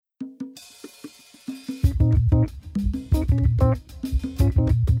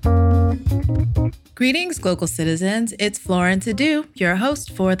Greetings, global citizens. It's Florence Adu, your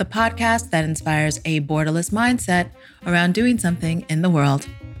host for the podcast that inspires a borderless mindset around doing something in the world.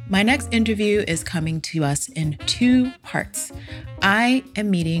 My next interview is coming to us in two parts. I am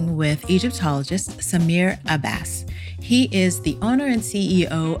meeting with Egyptologist Samir Abbas. He is the owner and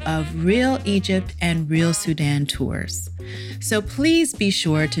CEO of Real Egypt and Real Sudan Tours. So please be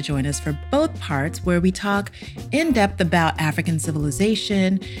sure to join us for both parts where we talk in depth about African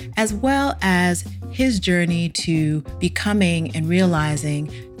civilization, as well as his journey to becoming and realizing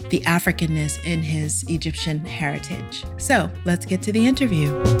the Africanness in his Egyptian heritage. So let's get to the interview.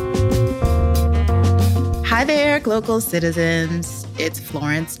 Hi there, global citizens. It's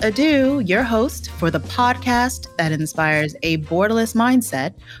Florence Adu, your host for the podcast that inspires a borderless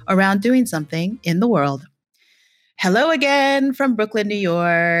mindset around doing something in the world. Hello again from Brooklyn, New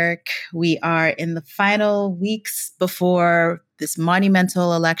York. We are in the final weeks before this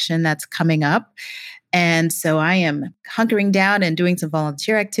monumental election that's coming up. And so I am hunkering down and doing some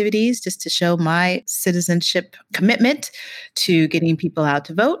volunteer activities just to show my citizenship commitment to getting people out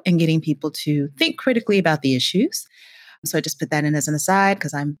to vote and getting people to think critically about the issues. So I just put that in as an aside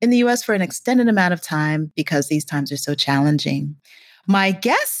because I'm in the US for an extended amount of time because these times are so challenging. My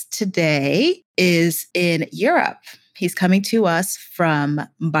guest today is in Europe. He's coming to us from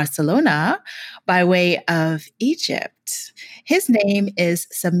Barcelona by way of Egypt. His name is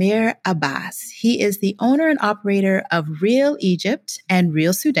Samir Abbas. He is the owner and operator of Real Egypt and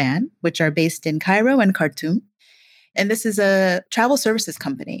Real Sudan, which are based in Cairo and Khartoum. And this is a travel services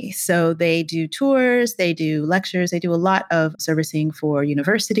company. So they do tours, they do lectures, they do a lot of servicing for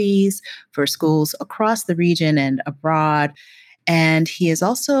universities, for schools across the region and abroad. And he is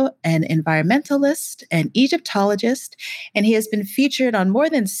also an environmentalist, an Egyptologist, and he has been featured on more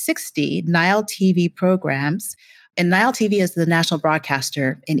than 60 Nile TV programs. And Nile TV is the national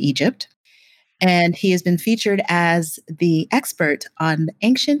broadcaster in Egypt. And he has been featured as the expert on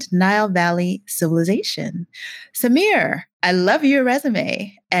ancient Nile Valley civilization. Samir, I love your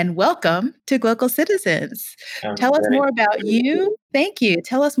resume and welcome to Global Citizens. Tell us more about you. Thank you.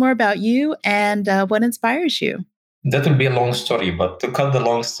 Tell us more about you and what inspires you. That will be a long story, but to cut the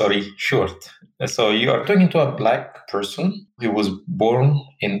long story short. So you are talking to a Black person who was born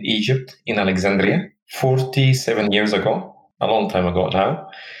in Egypt, in Alexandria, 47 years ago, a long time ago now,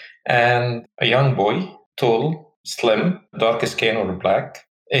 and a young boy, tall, slim, dark skin or black,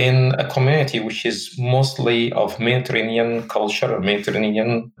 in a community which is mostly of Mediterranean culture or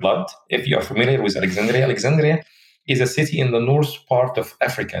Mediterranean blood. If you are familiar with Alexandria, Alexandria is a city in the north part of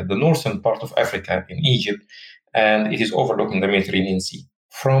Africa, the northern part of Africa in Egypt, and it is overlooking the Mediterranean Sea.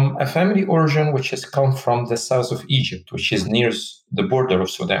 From a family origin which has come from the south of Egypt, which is near the border of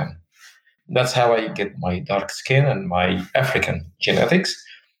Sudan. That's how I get my dark skin and my African genetics.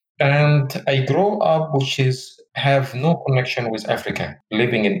 And I grow up have no connection with Africa.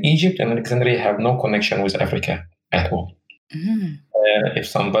 Living in Egypt and Alexandria have no connection with Africa at all. Mm. If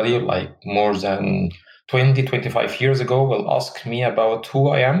somebody like more than 20, 25 years ago will ask me about who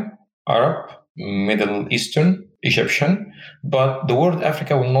I am, Arab, Middle Eastern, Egyptian, but the word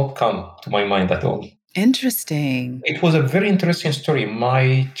Africa will not come to my mind at all. Interesting. It was a very interesting story,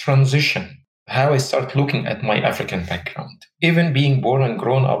 my transition, how I start looking at my African background. Even being born and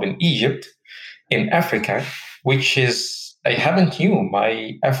grown up in Egypt, in Africa, which is, I haven't knew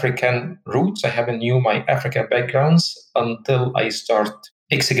my African roots, I haven't knew my African backgrounds until I start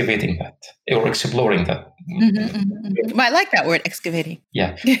excavating that or exploring that. I like that word, excavating.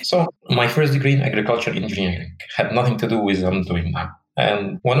 Yeah. So my first degree in agricultural engineering had nothing to do with what I'm doing now.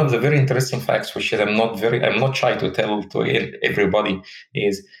 And one of the very interesting facts, which is I'm not shy to tell to everybody,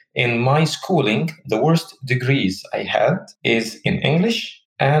 is in my schooling, the worst degrees I had is in English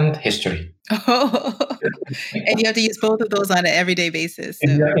and history. Oh, and you have to use both of those on an everyday basis. So.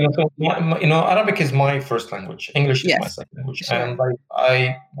 Exactly. So, Arabic is my first language. English is my second language. Sure. And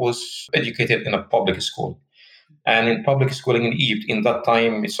I was educated in a public school. And in public schooling in Egypt, in that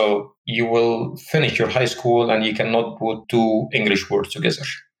time, so you will finish your high school and you cannot put two English words together.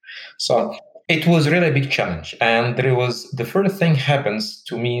 So it was really a big challenge. And there was the first thing happens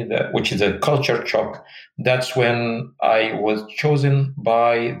to me, which is a culture shock. That's when I was chosen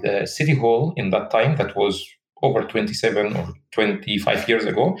by the city hall in that time, that was over 27 or 25 years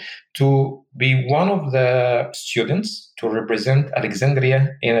ago, to be one of the students to represent Alexandria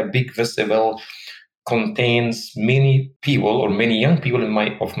in a big festival. Contains many people or many young people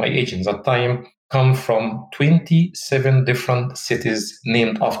of my age at that time come from 27 different cities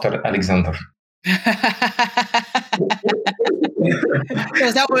named after Alexander. So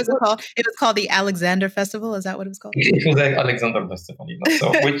is that what it was called? It was called the Alexander Festival. Is that what it was called? It was like Alexander Festival,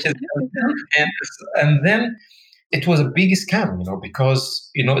 so which is and, and then it was a big scam,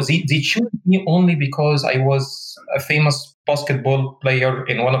 because they chose me only because I was a famous basketball player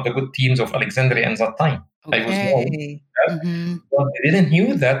in one of the good teams of Alexandria at that time. I was known. Okay. Mm-hmm. But they didn't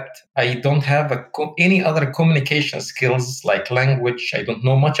knew that I don't have any other communication skills like language. I don't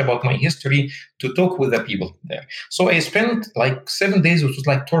know much about my history to talk with the people there. So I spent like 7 days, which was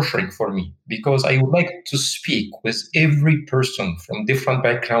like torturing for me because I would like to speak with every person from different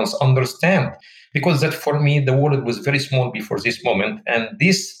backgrounds, understand, because that for me, the world was very small before this moment. And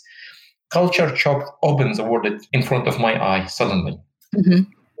this culture shock opens the world in front of my eye suddenly. Mm-hmm.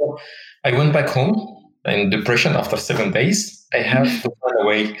 So I went back home in depression after 7 days. I have to find a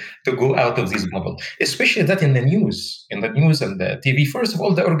way to go out of this bubble, especially that in the news and the TV. First of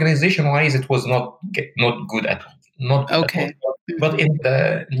all, the organization-wise, it was not good at all. Not okay. At all. But in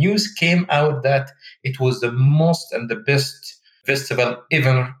the news came out that it was the most and the best festival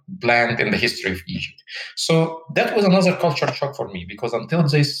ever planned in the history of Egypt. So that was another culture shock for me because until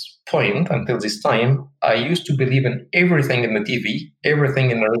this time, I used to believe in everything in the TV, everything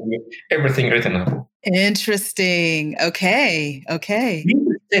in the radio, everything written up. Interesting. Okay.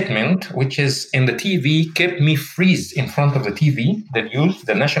 The statement, which is in the TV, kept me freeze in front of the TV, the news,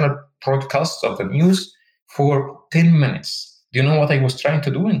 the national broadcast of the news for 10 minutes. Do you know what I was trying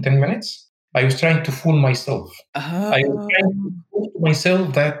to do in 10 minutes? I was trying to fool myself. Oh. I was trying to prove to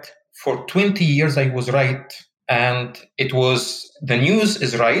myself that for 20 years I was right, and the news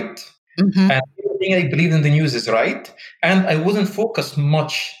is right, mm-hmm. and everything I believe in the news is right, and I wasn't focused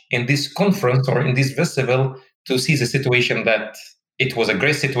much in this conference or in this festival to see the situation that it was a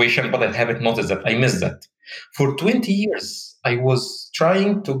great situation, but I haven't noticed that. I missed that. For 20 years, I was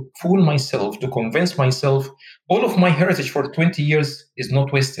trying to fool myself, to convince myself all of my heritage for 20 years is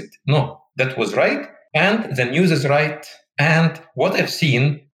not wasted. No, that was right. And the news is right. And what I've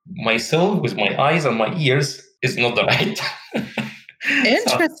seen myself with my eyes and my ears is not the right.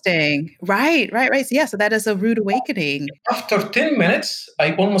 Interesting. Right. So, yeah, so that is a rude awakening. After 10 minutes,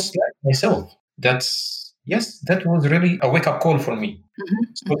 I almost slapped myself. That was really a wake-up call for me. Mm-hmm.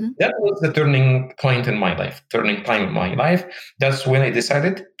 So that was the turning time in my life. That's when I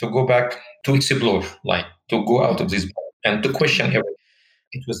decided to go back to explore, like to go out of this and to question everything.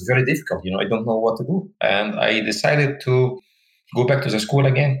 It was very difficult, I don't know what to do. And I decided to go back to the school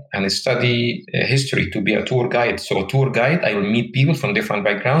again and study history to be a tour guide. So a tour guide, I will meet people from different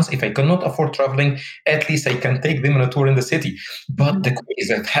backgrounds. If I cannot afford traveling, at least I can take them on a tour in the city. But the question is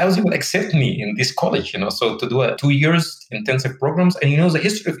that how they will accept me in this college, so to do a 2 years intensive programs and the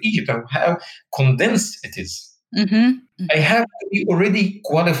history of Egypt and how condensed it is. Mm-hmm. I have to be already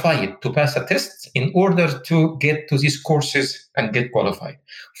qualified to pass a test in order to get to these courses and get qualified.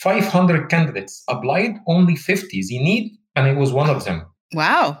 500 candidates applied, only 50 they need, and I was one of them.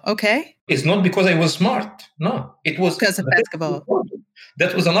 Wow. Okay. It's not because I was smart. No, it was because of basketball.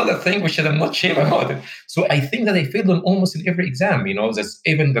 That was another thing which I'm not ashamed about it. So I think that I failed on almost in every exam, that's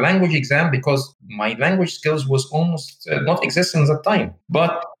even the language exam, because my language skills was almost not existent at that time.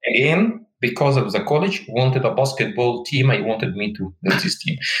 But again, because of the college wanted a basketball team, I wanted me to lead this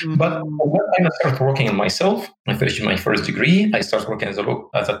team. Mm-hmm. But when I started working on myself, I finished my first degree. I started working as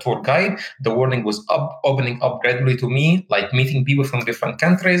a tour guide. The world was opening up gradually to me, like meeting people from different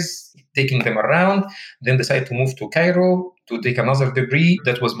countries, taking them around. Then decided to move to Cairo to take another degree.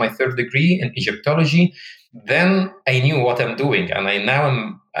 That was my third degree in Egyptology. Then I knew what I'm doing, and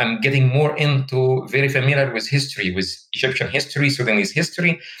I'm getting more into very familiar with history, with Egyptian history, Sudanese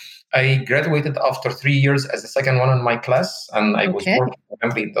history. I graduated after 3 years as the second one in my class, and I was working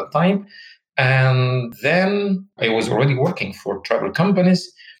at that time. And then I was already working for travel companies.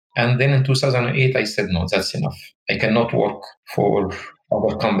 And then in 2008, I said, no, that's enough. I cannot work for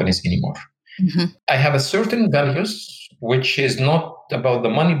other companies anymore. Mm-hmm. I have a certain values, which is not about the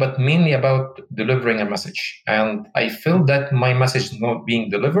money, but mainly about delivering a message. And I feel that my message is not being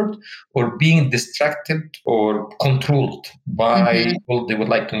delivered or being distracted or controlled by people they would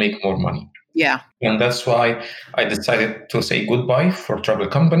like to make more money. Yeah. And that's why I decided to say goodbye for travel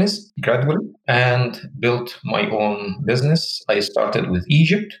companies gradually and built my own business. I started with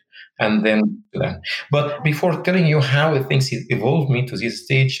Egypt and then Sudan. But before telling you how things evolved me to this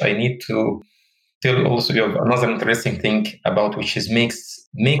stage, I need to tell you also another interesting thing about which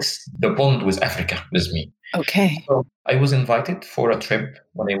makes the bond with Africa with me. Okay. So I was invited for a trip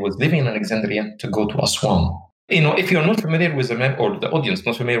when I was living in Alexandria to go to Aswan. If you're not familiar with the map, or the audience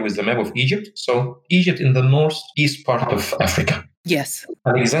not familiar with the map of Egypt, so Egypt in the northeast part of Africa. Yes.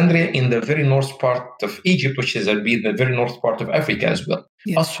 Alexandria in the very north part of Egypt, which is the very north part of Africa as well.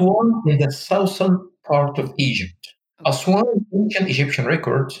 Yes. Aswan in the southern part of Egypt. Aswan is ancient Egyptian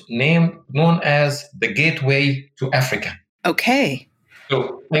record known as the gateway to Africa. Okay.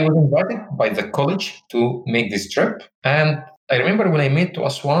 So I was invited by the college to make this trip. And I remember when I made to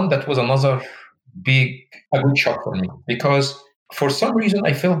Aswan, that was another a good shock for me, because for some reason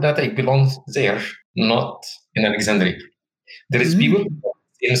I felt that I belonged there, not in Alexandria. There is people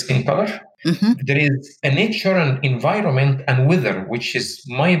in skin color. Mm-hmm. There is a nature and environment and weather, which is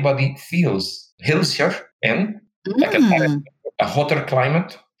my body feels healthier in, like a hotter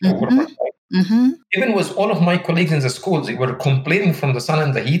climate. Even with all of my colleagues in the schools, they were complaining from the sun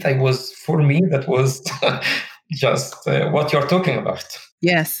and the heat. For me, that was just what you're talking about.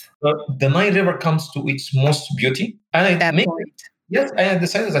 Yes. The Nile River comes to its most beauty. And I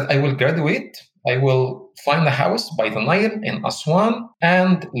decided that I will graduate. I will find a house by the Nile in Aswan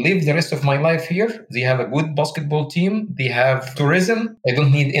and live the rest of my life here. They have a good basketball team. They have tourism. I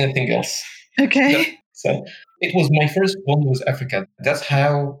don't need anything else. Okay. So it was my first bond with Africa. That's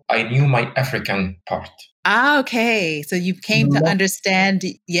how I knew my African part. Okay. So you came to understand,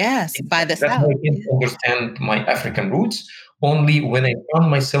 by the South. I came to understand my African roots only when I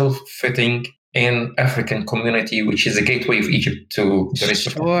found myself fitting in African community, which is the gateway of Egypt to the rest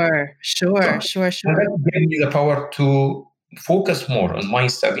of the world. Sure. That gave me the power to focus more on my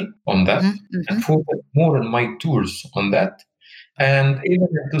study on that, and focus more on my tours on that. And even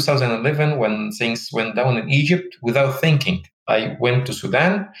in 2011, when things went down in Egypt, without thinking, I went to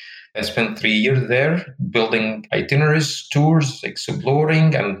Sudan. I spent 3 years there building itineraries, tours,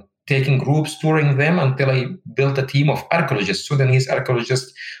 exploring, and taking groups, touring them until I built a team of archaeologists, Sudanese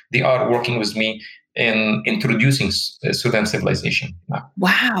archaeologists. They are working with me in introducing Sudan civilization now.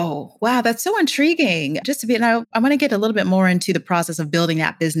 Wow, that's so intriguing. Just to be, now I want to get a little bit more into the process of building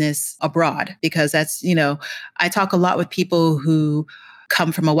that business abroad, because that's, I talk a lot with people who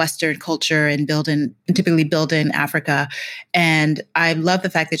come from a Western culture and typically build in Africa. And I love the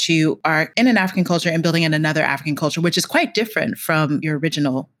fact that you are in an African culture and building in another African culture, which is quite different from your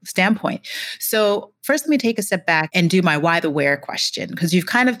original standpoint. So first, let me take a step back and do my why the where question, because you've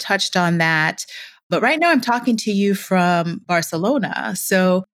kind of touched on that. But right now I'm talking to you from Barcelona.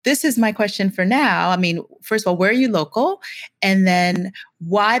 So this is my question for now. I mean, first of all, where are you local? And then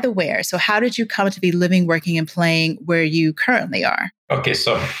why the where? So how did you come to be living, working, and playing where you currently are? Okay,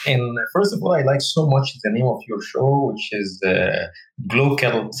 so first of all, I like so much the name of your show, which is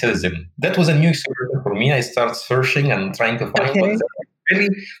Glocal Citizen. That was a new expression for me. I started searching and trying to find what that really.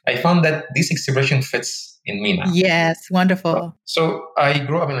 I found that this expression fits in me now. Yes, wonderful. So I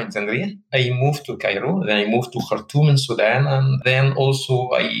grew up in Alexandria. I moved to Cairo. Then I moved to Khartoum in Sudan. And then also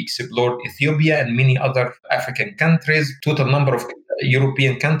I explored Ethiopia and many other African countries, total number of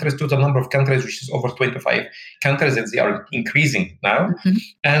European countries, total number of countries, which is over 25 countries, that they are increasing now.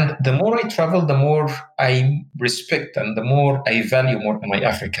 And the more I travel, the more I respect and the more I value more my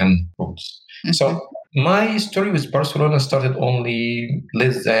African roots. So my story with Barcelona started only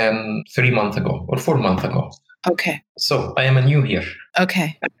less than 3 months ago or 4 months ago. Okay. So I am a new here.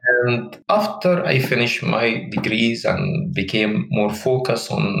 Okay. And after I finished my degrees and became more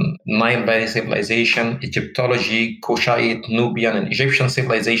focused on Nile Valley civilization, Egyptology, Kushite, Nubian, and Egyptian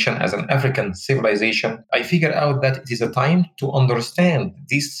civilization as an African civilization, I figured out that it is a time to understand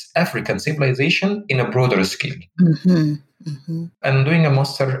this African civilization in a broader scale. I'm doing a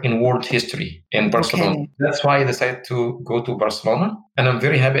master in world history in Barcelona. Okay. That's why I decided to go to Barcelona. And I'm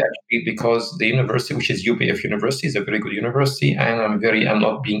very happy actually, because the university, which is UPF University, is a very good university. And I'm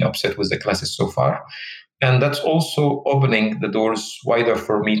not being upset with the classes so far. And that's also opening the doors wider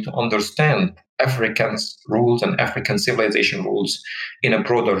for me to understand Africans' rules and African civilization rules in a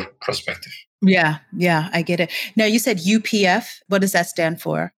broader perspective. Yeah, I get it. Now, you said UPF. What does that stand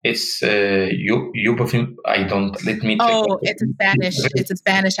for? It's UPF. Let me check. Oh, it's a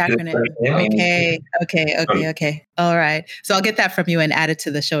Spanish acronym. Okay. All right. So I'll get that from you and add it to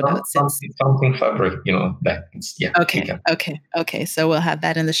the show notes. Something fabric, that. Okay. So we'll have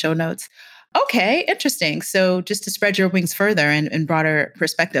that in the show notes. Okay, interesting. So just to spread your wings further and broader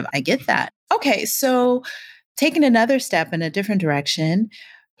perspective, I get that. Okay, so taking another step in a different direction,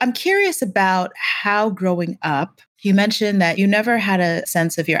 I'm curious about how growing up, you mentioned that you never had a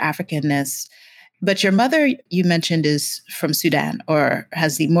sense of your Africanness, but your mother, you mentioned, is from Sudan or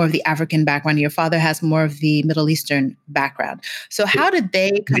has more of the African background. Your father has more of the Middle Eastern background. So how did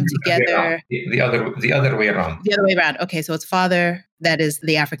they come together? The other way around. The other way around. Okay, so it's father, that is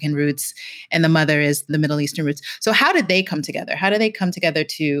the African roots and the mother is the Middle Eastern roots. So how did they come together? How did they come together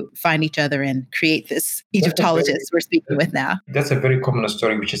to find each other and create this Egyptologist we're speaking with now? That's a very common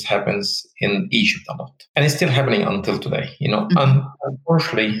story which just happens in Egypt a lot. And it's still happening until today.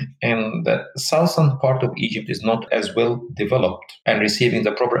 Unfortunately, in the southern part of Egypt is not as well developed and receiving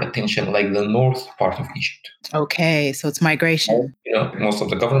the proper attention like the north part of Egypt. Okay, so it's migration. Most of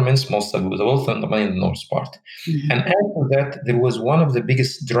the governments, most of the wealth and the money in the north part. And after that, there was one of the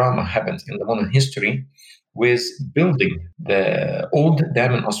biggest drama happened in the modern history with building the old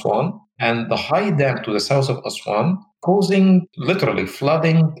dam in Aswan and the high dam to the south of Aswan, causing literally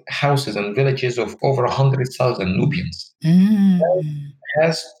flooding houses and villages of over 100,000 Nubians.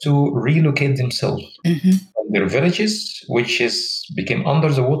 Has to relocate themselves from their villages, which became under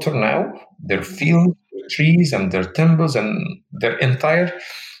the water now, their fields, their trees, and their temples, and their entire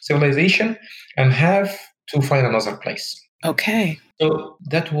civilization, and have to find another place. Okay. So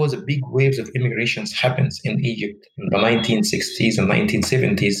that was a big waves of immigrations happens in Egypt in the 1960s and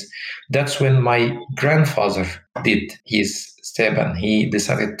 1970s. That's when my grandfather did his step and he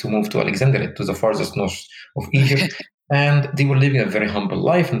decided to move to Alexandria, to the farthest north of Egypt. And they were living a very humble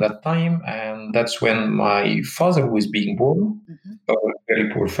life in that time. And that's when my father was being born, a very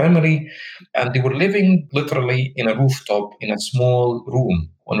poor family. And they were living literally in a rooftop, in a small room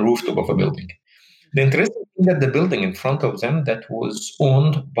on a rooftop of a building. The interesting thing that the building in front of them that was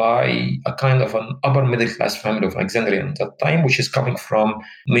owned by a kind of an upper middle class family of Alexandria at that time, which is coming from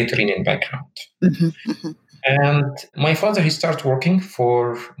Mediterranean background. And my father, he started working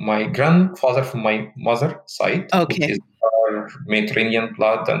for my grandfather from my mother's side, which is our Mediterranean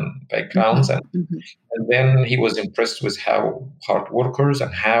blood and backgrounds. And then he was impressed with how hard workers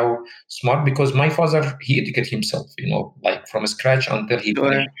and how smart, because my father, he educated himself, like from scratch until he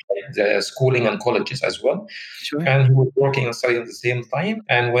finished the schooling and colleges as well. And he was working and studying at the same time.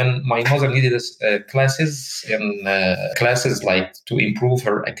 And when my mother needed classes like to improve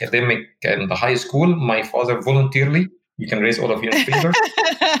her academic in the high school, my father voluntarily, you can raise all of your fingers,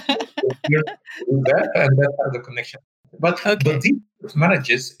 do that, and that's how the connection. But these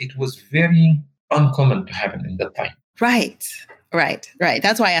marriages, it was very uncommon to happen in that time. Right.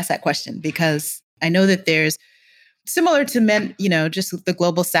 That's why I asked that question, because I know that there's similar to men, just the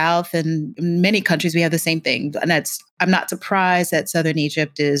global South and many countries, we have the same thing. And I'm not surprised that Southern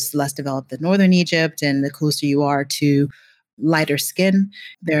Egypt is less developed than Northern Egypt. And the closer you are to lighter skin,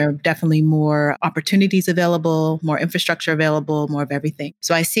 there are definitely more opportunities available, more infrastructure available, more of everything.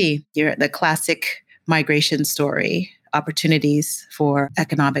 So I see you're the classic migration story, opportunities for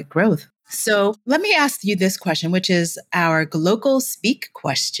economic growth. So let me ask you this question, which is our Glocal Speak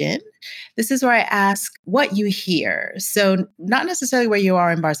question. This is where I ask what you hear. So not necessarily where you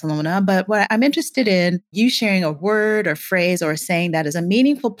are in Barcelona, but what I'm interested in you sharing a word or phrase or saying that is a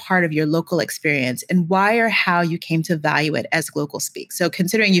meaningful part of your local experience and why or how you came to value it as Glocal Speak. So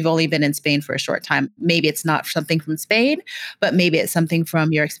considering you've only been in Spain for a short time, maybe it's not something from Spain, but maybe it's something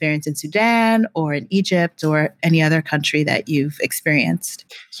from your experience in Sudan or in Egypt or any other country that you've experienced.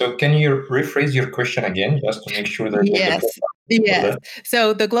 So can you rephrase your question again, just to make sure that... Yes.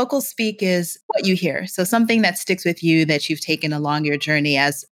 So the Glocal Speak is what you hear. So something that sticks with you that you've taken along your journey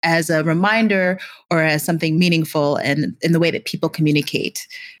as a reminder or as something meaningful and in the way that people communicate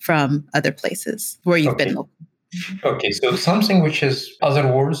from other places where you've been local. Okay, so something which is other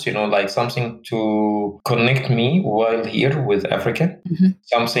words, like something to connect me while here with Africa,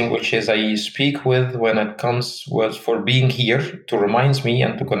 something which is I speak with when it comes with for being here to remind me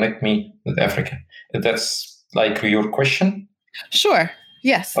and to connect me with Africa. That's like your question? Sure.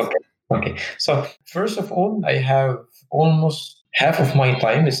 Yes. Okay. So first of all, I have almost half of my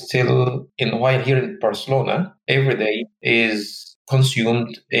time is still while here in Barcelona. Every day is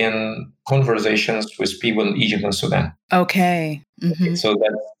consumed in conversations with people in Egypt and Sudan. Okay. So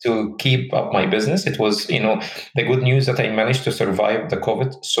that's to keep up my business. It was, the good news that I managed to survive the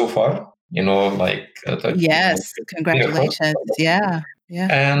COVID so far. Yes. Congratulations. Yeah.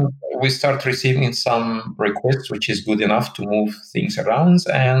 And we start receiving some requests, which is good enough to move things around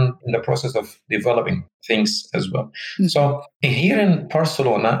and in the process of developing things as well. So here in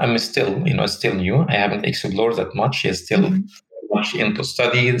Barcelona, I'm still new. I haven't explored that much. I'm still much into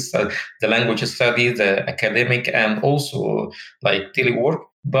studies, the language study, the academic, and also like telework.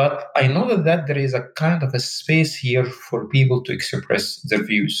 But I know that there is a kind of a space here for people to express their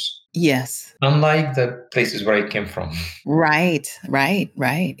views. Yes. Unlike the places where I came from. Right.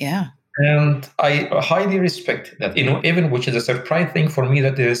 Yeah. And I highly respect that, even which is a surprise thing for me,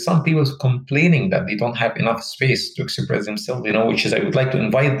 that there is some people complaining that they don't have enough space to express themselves, which is, I would like to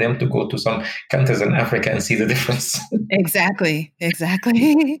invite them to go to some countries in Africa and see the difference. Exactly.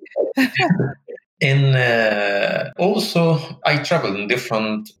 And also, I traveled in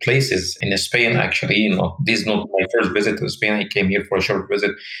different places in Spain, actually. This is not my first visit to Spain. I came here for a short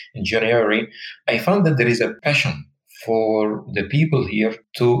visit in January. I found that there is a passion for the people here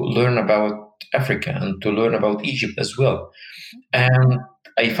to learn about Africa and to learn about Egypt as well. And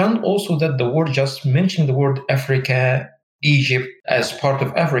I found also that the word, just mentioning the word Africa, Egypt as part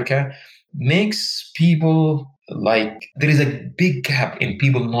of Africa, makes people like there is a big gap in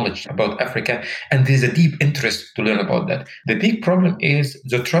people knowledge about Africa, and there's a deep interest to learn about that. The big problem is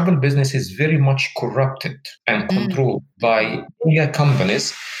the travel business is very much corrupted and controlled by mega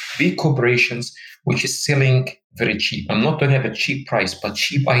companies, big corporations, which is selling very cheap. I'm not talking about cheap price, but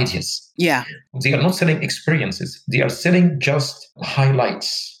cheap ideas. Yeah. They are not selling experiences. They are selling just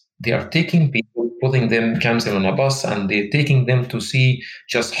highlights. They are taking people, putting them, jams them on a bus, and they're taking them to see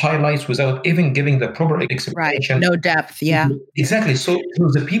just highlights without even giving the proper explanation. Right. No depth. Yeah. Exactly. So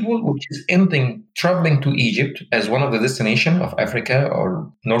the people which is ending traveling to Egypt as one of the destination of Africa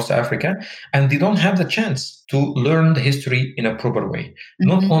or North Africa, and they don't have the chance to learn the history in a proper way.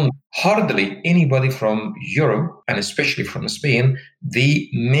 Not only hardly anybody from Europe, and especially from Spain, they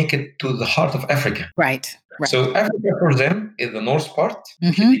make it to the heart of Africa. Right. So Africa for them is the north part,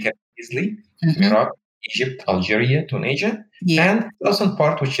 which they can easily, Iraq, Egypt, Algeria, Tunisia, and the southern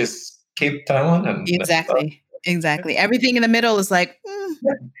part, which is Cape Town. And Exactly. Everything in the middle is like...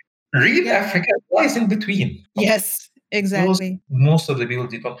 Real Africa lies in between. Yes, exactly. Most of the people,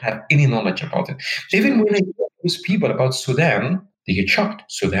 they don't have any knowledge about it. Even when I talk with people about Sudan, they get shocked.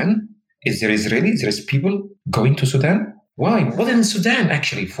 Sudan? Is there Israelis? There's people going to Sudan? Why? What in Sudan,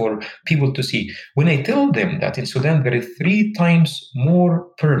 actually, for people to see? When I tell them that in Sudan there are 3 times more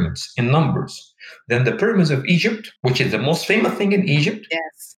pyramids in numbers than the pyramids of Egypt, which is the most famous thing in Egypt,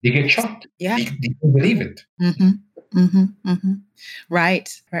 they get shocked. Yeah. They don't believe it. Right.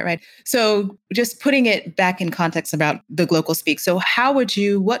 So just putting it back in context about the Glocal Speak. So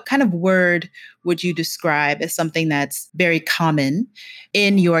what kind of word would you describe as something that's very common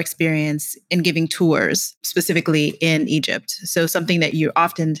in your experience in giving tours, specifically in Egypt? So something that you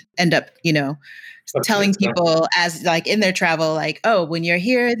often end up, telling people as like in their travel, like, oh, when you're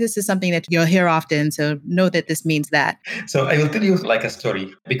here, this is something that you'll hear often. So know that this means that. So I will tell you like a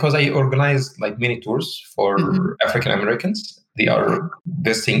story, because I organize like many tours for African Americans. They are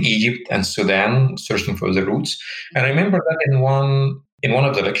visiting Egypt and Sudan, searching for the roots. And I remember that in one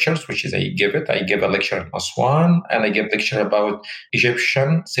of the lectures, which is I give a lecture in Aswan, and I give a lecture about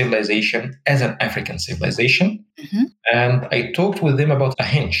Egyptian civilization as an African civilization. And I talked with them about a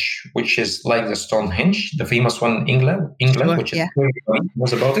henge, which is like the Stonehenge, the famous one in England, which is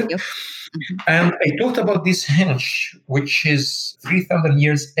was about it. And I talked about this henge, which is 3,000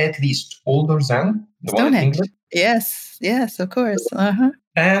 years at least older than the one in England. Yes, of course.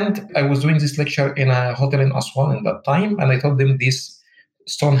 And I was doing this lecture in a hotel in Aswan in that time, and I told them this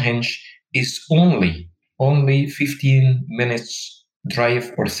Stonehenge is only 15 minutes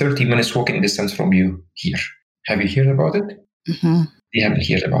drive or 30 minutes walking distance from you here. Have you heard about it? They haven't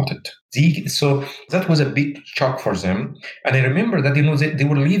heard about it. So that was a big shock for them. And I remember that they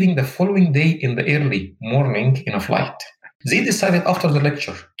were leaving the following day in the early morning in a flight. They decided after the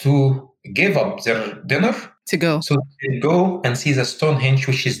lecture to give up their dinner to go. So they go and see the Stonehenge,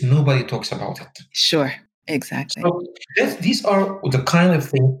 which is nobody talks about it. Sure. Exactly. So these are the kind of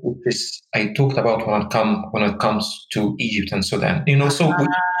things which I talked about when it comes to Egypt and Sudan.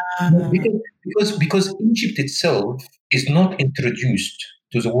 Because Egypt itself is not introduced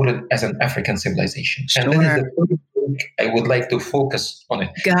to the world as an African civilization. Sure. And that is the first thing I would like to focus on it.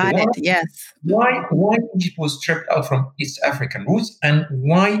 Got it. Yes. Why Egypt was stripped out from its African roots, and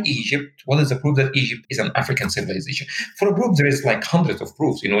why Egypt? What is the proof that Egypt is an African civilization? For a proof, there is like hundreds of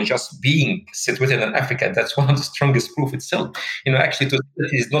proofs. Just being situated in Africa, that's one of the strongest proof itself. Actually, to say that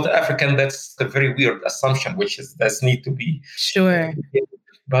it is not African, that's a very weird assumption, which does need to be sure.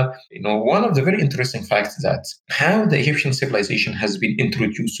 But one of the very interesting facts is that how the Egyptian civilization has been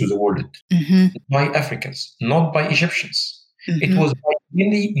introduced to the world by Africans, not by Egyptians. It was by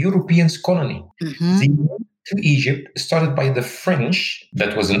many Europeans' colony. The move to Egypt started by the French,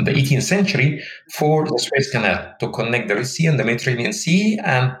 that was in the 18th century, for the Suez Canal to connect the Red Sea and the Mediterranean Sea,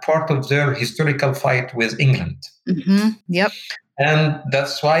 and part of their historical fight with England. Yep. And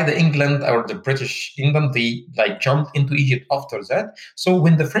that's why the England or the British England, they like jumped into Egypt after that. So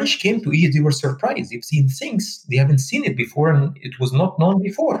when the French came to Egypt, they were surprised. They've seen things they haven't seen it before, and it was not known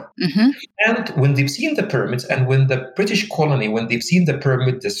before. Mm-hmm. And when they've seen the pyramids, and when the British colony, when they've seen the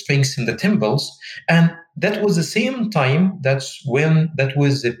pyramid, the Sphinx, and the temples, and that was the same time. That's when that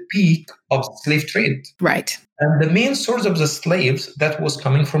was the peak of the slave trade. Right. And the main source of the slaves that was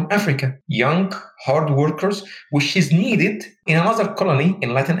coming from Africa, young, hard workers, which is needed in another colony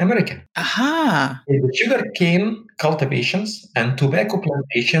in Latin America. Aha. The sugar cane cultivations and tobacco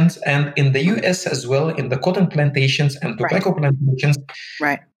plantations, and in the US as well, in the cotton plantations and tobacco plantations.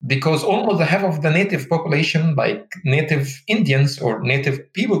 Right. Because almost the half of the native population, like native Indians or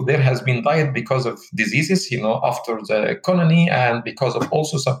native people there, has been died because of diseases, after the colony, and because of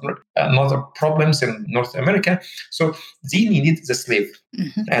also some other problems in North America. So they needed the slave.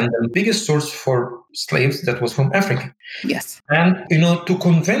 Mm-hmm. And the biggest source for slaves, that was from Africa. Yes. And, to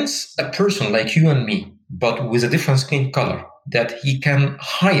convince a person like you and me, but with a different skin color, that he can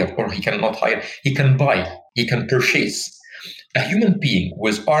hire, or he cannot hire, he can buy, he can purchase a human being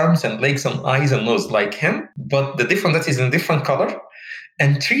with arms and legs and eyes and nose like him, but the difference that is in different color,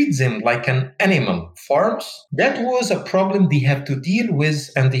 and treat them like an animal farms, that was a problem they have to deal with,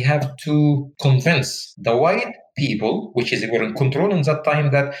 and they have to convince the white people, which is they were in control in that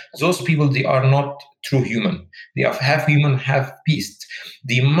time, that those people, they are not true human. They are half human, half beast.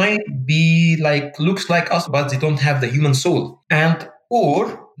 They might be looks like us, but they don't have the human soul.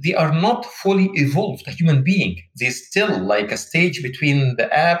 Or they are not fully evolved, a human being. They're still like a stage between the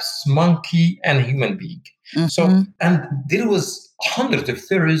apes, monkey, and a human being. Mm-hmm. So, and there was hundreds of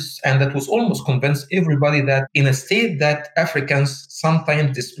theories, and that was almost convinced everybody that in a state that Africans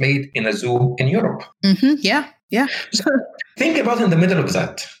sometimes displayed in a zoo in Europe. Mm-hmm. Yeah. So think about in the middle of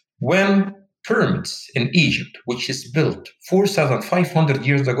that, when pyramids in Egypt, which is built 4,500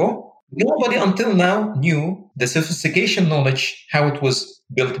 years ago, nobody until now knew the sophistication knowledge, how it was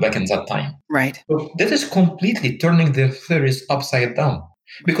built back in that time. Right. So that is completely turning their theories upside down.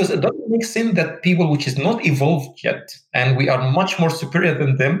 Because it doesn't make sense that people which is not evolved yet, and we are much more superior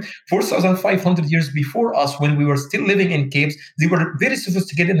than them, 4,500 years before us, when we were still living in caves, they were very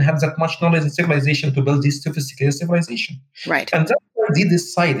sophisticated and had that much knowledge and civilization to build this sophisticated civilization. Right. And that's why they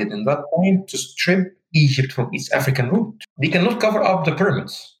decided in that time to strip Egypt from its African root. They cannot cover up the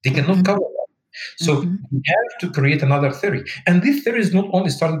pyramids. They cannot cover up. So we have to create another theory. And this theory is not only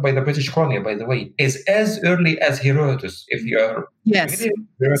started by the British colony, by the way, is as early as Herodotus. If you are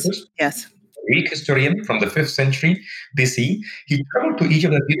Herodotus, Greek historian from the 5th century BC, he traveled to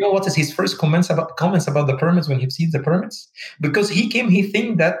Egypt. And you know what is his first comments about the pyramids when he sees the pyramids? Because he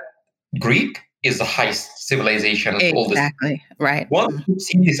think that Greek is the highest civilization of all this. Exactly, right. Once he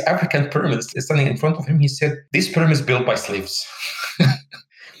seen these African pyramids standing in front of him, he said, "This pyramid is built by slaves."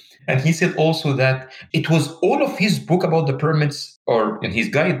 And he said also that it was all of his book about the pyramids, or in his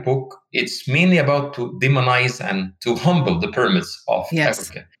guidebook, it's mainly about to demonize and to humble the pyramids of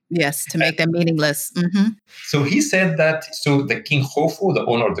Africa. Yes, to make them meaningless. Mm-hmm. So he said that, so the King Khufu, the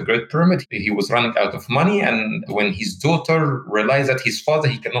owner of the Great Pyramid, he was running out of money. And when his daughter realized that his father,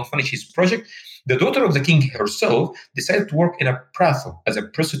 he cannot finish his project, the daughter of the king herself decided to work in a brothel as a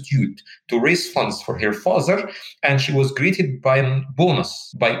prostitute to raise funds for her father. And she was greeted by a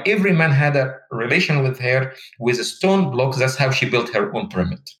bonus. By every man had a relation with her with a stone block. That's how she built her own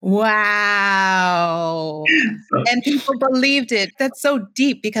pyramid. Wow. And people believed it. That's so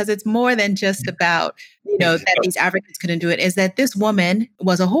deep, because it's more than just about, that these Africans couldn't do it. Is that this woman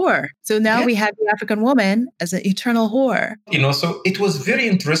was a whore. So now we have the African woman as an eternal whore. So it was very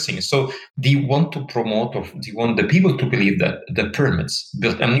interesting. So they want to promote, or they want the people to believe that the pyramids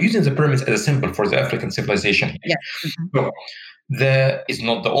built, I'm using the pyramids as a symbol for the African civilization. Yeah. Mm-hmm. So is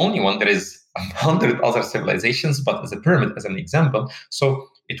not the only one. There is 100 other civilizations, but as a pyramid, as an example. So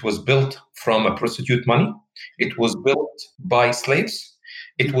it was built from a prostitute money. It was built by slaves.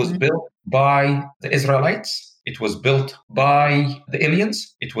 It was built by the Israelites. It was built by the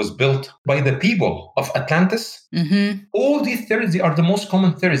aliens. It was built by the people of Atlantis. Mm-hmm. All these theories, they are the most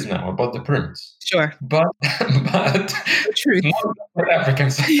common theories now about the pyramids. Sure. But the truth. Not for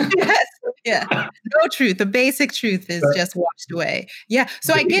Africans. Yes. Yeah. No truth. The basic truth is just washed away. Yeah.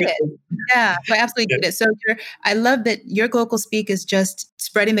 So I get it. Yeah. I absolutely get it. So I love that your local speak is just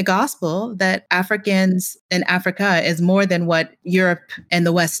spreading the gospel that Africans in Africa is more than what Europe and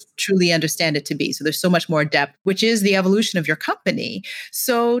the West truly understand it to be. So there's so much more depth, which is the evolution of your company.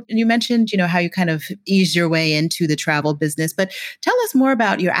 So you mentioned, how you kind of eased your way into the travel business, but tell us more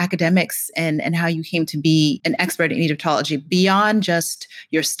about your academics and how you came to be an expert in Egyptology beyond just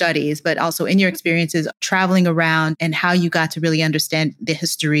your studies, but also in your experiences traveling around and how you got to really understand the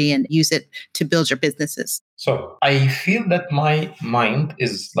history and use it to build your businesses. So I feel that my mind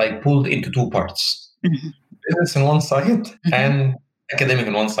is like pulled into two parts. Mm-hmm. Business on one side Mm-hmm. and academic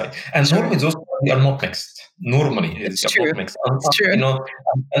on one side. And Sure. normally those are not mixed. Normally It's are true. not mixed. It's true.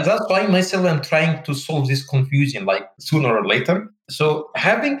 And that's why myself I'm trying to solve this confusion like sooner or later. So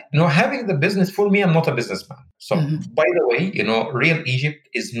having the business, for me, I'm not a businessman. So by the way, Real Egypt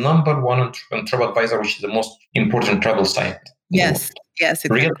is number one on TripAdvisor, which is the most important travel site. Yes,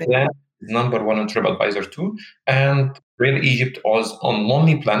 exactly. Real Plan is number one on TripAdvisor too. And Real Egypt was on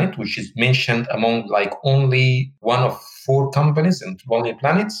Lonely Planet, which is mentioned among like only one of 4 companies in Lonely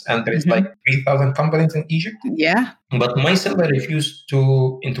Planets. And there is like 3,000 companies in Egypt. Yeah. But myself, I refuse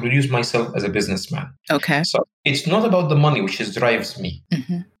to introduce myself as a businessman. Okay. So it's not about the money which drives me.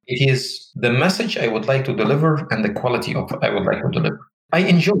 It is the message I would like to deliver and the quality of what I would like to deliver. I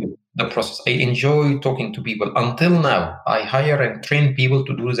enjoy the process. I enjoy talking to people. Until now, I hire and train people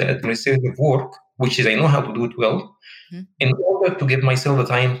to do the administrative work, which is I know how to do it well, in order to give myself the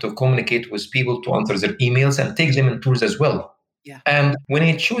time to communicate with people, to answer their emails and take them in tours as well. Yeah. And when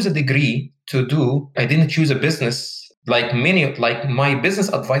I choose a degree to do, I didn't choose a business. Like my business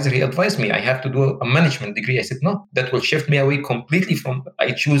advisor, he advised me I have to do a management degree. I said, no, that will shift me away completely from,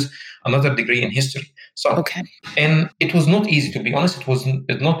 I choose another degree in history. So, okay. And it was not easy, to be honest. It was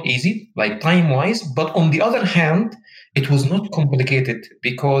not easy, like time-wise. But on the other hand, it was not complicated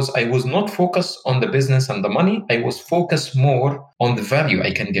because I was not focused on the business and the money. I was focused more on the value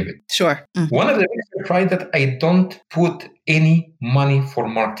I can give it. Sure. One of the things I tried that I don't put any money for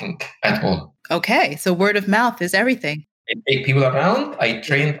marketing at all. Okay. So word of mouth is everything. I take people around. I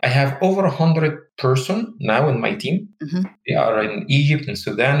have over 100 person now in my team. They are in Egypt, in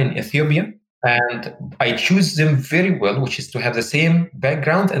Sudan, in Ethiopia. And I choose them very well, which is to have the same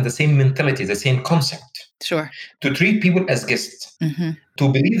background and the same mentality, the same concept. Sure. To treat people as guests. To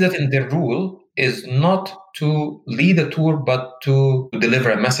believe that in their role is not to lead a tour, but to deliver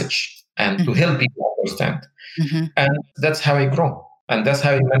a message and to help people understand. And that's how I grow. And that's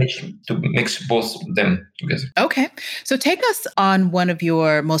how I managed to mix both of them together. Okay. So take us on one of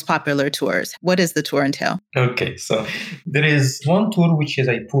your most popular tours. What does the tour entail? Okay. So there is one tour which is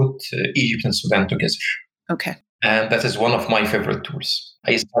I put Egypt and Sudan together. Okay. And that is one of my favorite tours.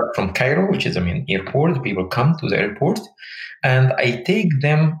 I start from Cairo, which is the main airport. People come to the airport. And I take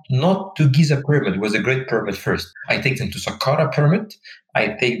them not to Giza Pyramid. It was a great pyramid first. I take them to Saqqara Pyramid.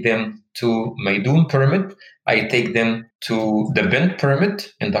 I take them to Maydoun Pyramid. I take them to the Bent Pyramid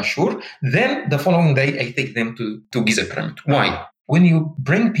in Dashur. Then the following day, I take them to Giza Pyramid. Why? When you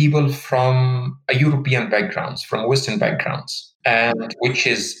bring people from a European backgrounds, from Western backgrounds, and which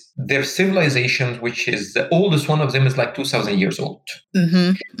is their civilization, which is the oldest one of them is like 2,000 years old.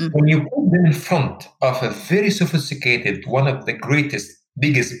 When you put them in front of a very sophisticated, one of the greatest,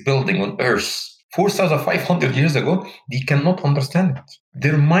 biggest building on earth, 4,500 years ago, they cannot understand it.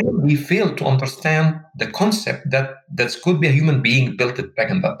 Their mind, we fail to understand the concept that could be a human being built it back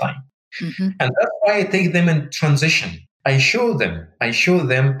in that time. And that's why I take them in transition. I show them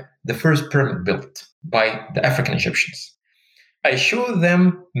the first pyramid built by the African Egyptians. I show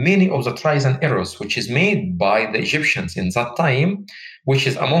them many of the trials and errors, which is made by the Egyptians in that time, which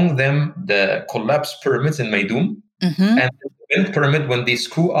is among them the collapsed pyramids in Maydoun. And the bent pyramid, when they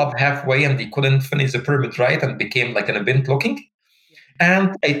screw up halfway and they couldn't finish the pyramid right and became like an bent looking.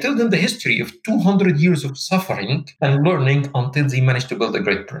 And I tell them the history of 200 years of suffering and learning until they managed to build a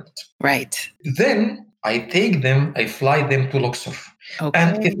great pyramid. Right. Then I fly them to Luxor. Okay.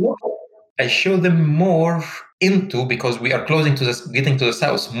 And I show them more into, because we are getting to the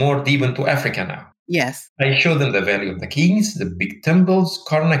south, more deep into Africa now. Yes. I show them the Valley of the Kings, the big temples,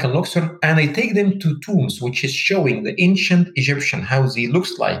 Karnak and Luxor, and I take them to tombs, which is showing the ancient Egyptian, how they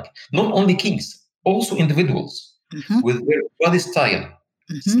looks like, not only kings, also individuals with their body style,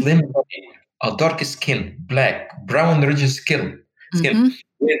 slim body, a dark skin, black, brown, ridged skin,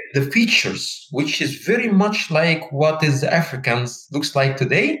 with the features, which is very much like what is the Africans looks like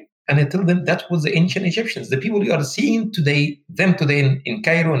today. And I tell them that was the ancient Egyptians. The people you are seeing today, in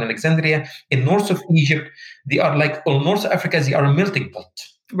Cairo and Alexandria, in north of Egypt, they are like, on North Africa, they are a melting pot.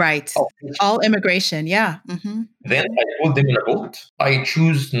 Right. All immigration, yeah. Then I put them in a boat. I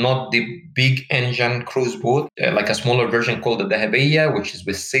choose not the big engine cruise boat, like a smaller version called the Dahabeya, which is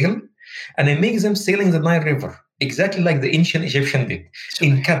with sail. and I make them sailing the Nile River, exactly like the ancient Egyptian did,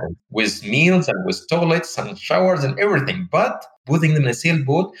 in cabins, with meals and with toilets and showers and everything, but putting them in a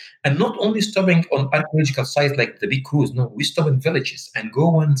sailboat and not only stopping on archaeological sites like the big cruise. No, we stop in villages and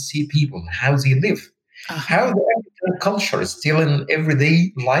go and see people, how they live, how the African culture is still in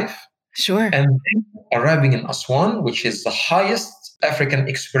everyday life. Sure. And then arriving in Aswan, which is the highest African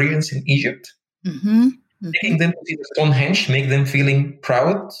experience in Egypt, taking them to see the Stonehenge, make them feeling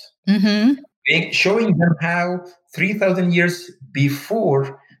proud, showing them how 3,000 years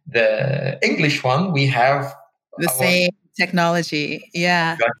before the English one, we have the same technology.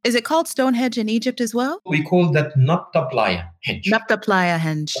 Yeah. Is it called Stonehenge in Egypt as well? We call that Nabta Playa henge. Nabta Playa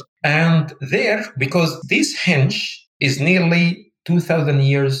henge. And there, because this henge is nearly 2,000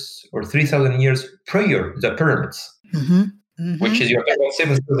 years or 3,000 years prior to the pyramids, which is you're talking about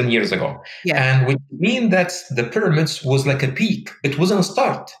 7,000 years ago. Yeah. And which means that the pyramids was like a peak. It wasn't a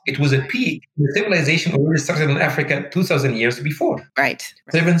start. It was a peak. The civilization already started in Africa 2,000 years before. Right.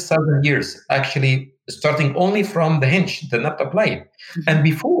 7,000 years, actually starting only from the henge, the Nabta Playa. And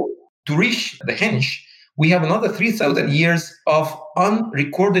before, to reach the henge, we have another 3,000 years of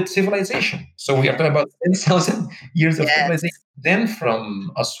unrecorded civilization. So we are talking about 10,000 years of civilization. Then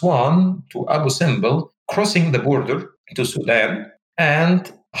from Aswan to Abu Simbel, crossing the border to Sudan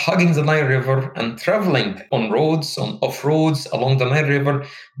and hugging the Nile River and traveling on roads, on off-roads along the Nile River,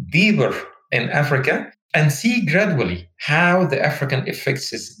 deeper in Africa, and see gradually how the African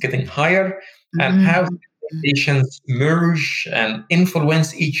effects is getting higher and how nations merge and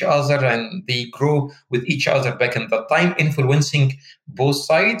influence each other, and they grow with each other back in that time, influencing both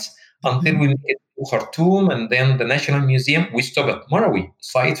sides until we make it to Khartoum and then the National Museum. We stop at Marawi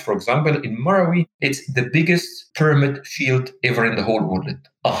site, for example. In Marawi, it's the biggest pyramid field ever in the whole world.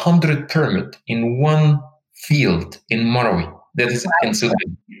 100 pyramids in one field in Marawi. That is in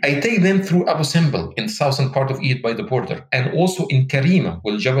Sudan. I take them through Abu Simbel in the southern part of Egypt by the border, and also in Karima,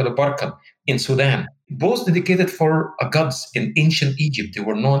 with Jabal Barkan in Sudan. Both dedicated for gods in ancient Egypt. They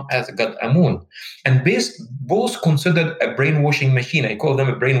were known as God Amun. And both considered a brainwashing machine. I call them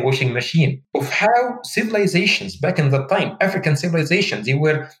a brainwashing machine of how civilizations back in that time, African civilizations, they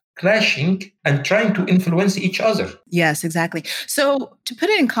were clashing and trying to influence each other. Yes, exactly. So to put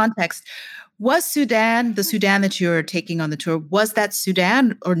it in context, was Sudan, the Sudan that you're taking on the tour, was that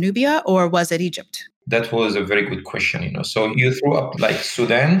Sudan or Nubia, or was it Egypt? That was a very good question. So you threw up like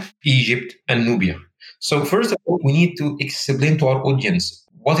Sudan, Egypt, and Nubia. So first of all, we need to explain to our audience,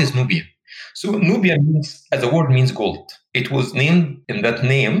 what is Nubia? So Nubia means, as the word means gold. It was named in that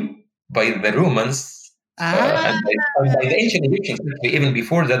name by the Romans and by the ancient Egyptians, even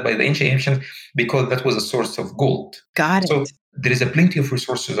before that, by the ancient Egyptians, because that was a source of gold. Got it. So there is a plenty of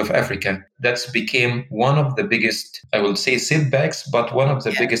resources of Africa that's became one of the biggest, I will say setbacks, but one of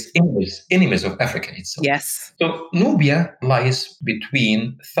the biggest enemies of Africa itself. Yes. So Nubia lies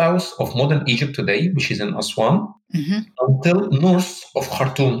between south of modern Egypt today, which is in Aswan, until north of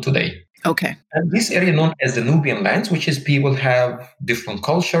Khartoum today. Okay. And this area known as the Nubian lands, which is people have different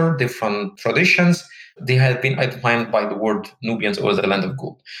culture, different traditions. They have been defined by the word Nubians or the land of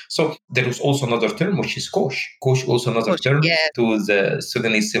gold. So there is also another term, which is Kosh. Kosh also another term to the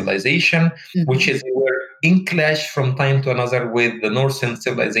Sudanese civilization, which is they were in clash from time to another with the Northern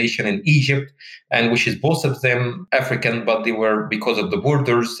civilization in Egypt, and which is both of them African, but they were, because of the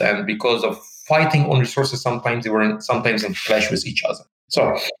borders and because of fighting on resources, sometimes they were sometimes in clash with each other.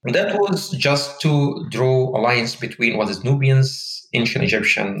 So that was just to draw alliance between what is Nubians, ancient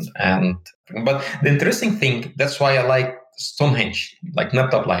Egyptian, but the interesting thing, that's why I like Stonehenge, like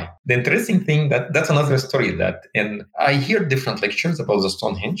Nabta Playa. The interesting thing that's another story and I hear different lectures about the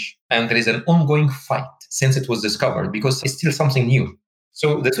Stonehenge, and there is an ongoing fight since it was discovered because it's still something new.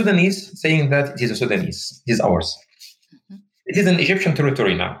 So the Sudanese saying that it is a Sudanese, it is ours. It is an Egyptian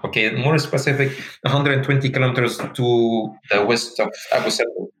territory now, okay? More specific, 120 kilometers to the west of Abu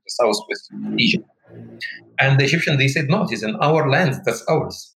Simbel, southwest Egypt. And the Egyptians, they said, no, it is in our lands, that's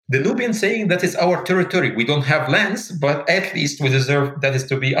ours. The Nubians saying that is our territory. We don't have lands, but at least we deserve that is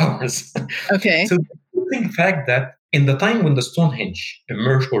to be ours. Okay. So the fact that in the time when the Stonehenge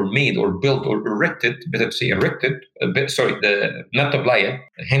emerged or made or built or erected, better to say erected, the Nabta Playa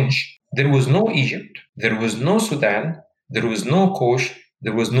henge, there was no Egypt, there was no Sudan, there was no Kosh,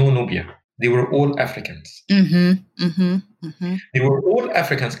 there was no Nubia. They were all Africans. They were all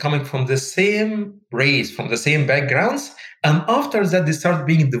Africans coming from the same race, from the same backgrounds. And after that, they start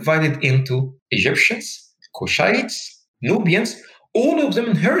being divided into Egyptians, Koshites, Nubians. All of them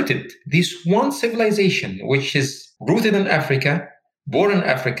inherited this one civilization, which is rooted in Africa, born in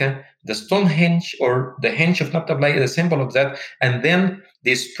Africa, The Stonehenge or the henge of Nabta is a symbol of that. And then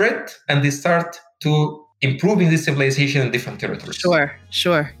they spread and they start to improving this civilization in different territories.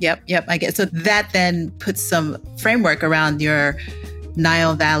 Sure. Yep. I get. So that then puts some framework around your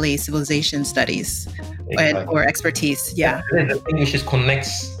Nile Valley civilization studies or expertise. Yeah. The thing which just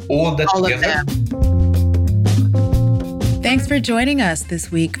connects all that together. Thanks for joining us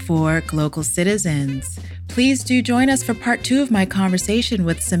this week for Global Citizens. Please do join us for part 2 of my conversation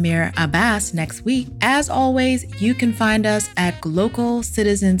with Samir Abbas next week. As always, you can find us at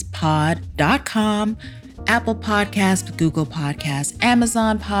globalcitizenspod.com, Apple Podcasts, Google Podcasts,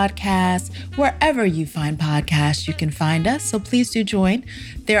 Amazon Podcasts, wherever you find podcasts, you can find us. So please do join.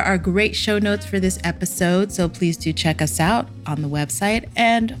 There are great show notes for this episode, so please do check us out on the website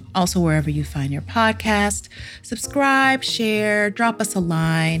and also wherever you find your podcast. Subscribe, share, drop us a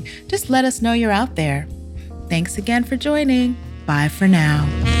line. Just let us know you're out there. Thanks again for joining. Bye for now.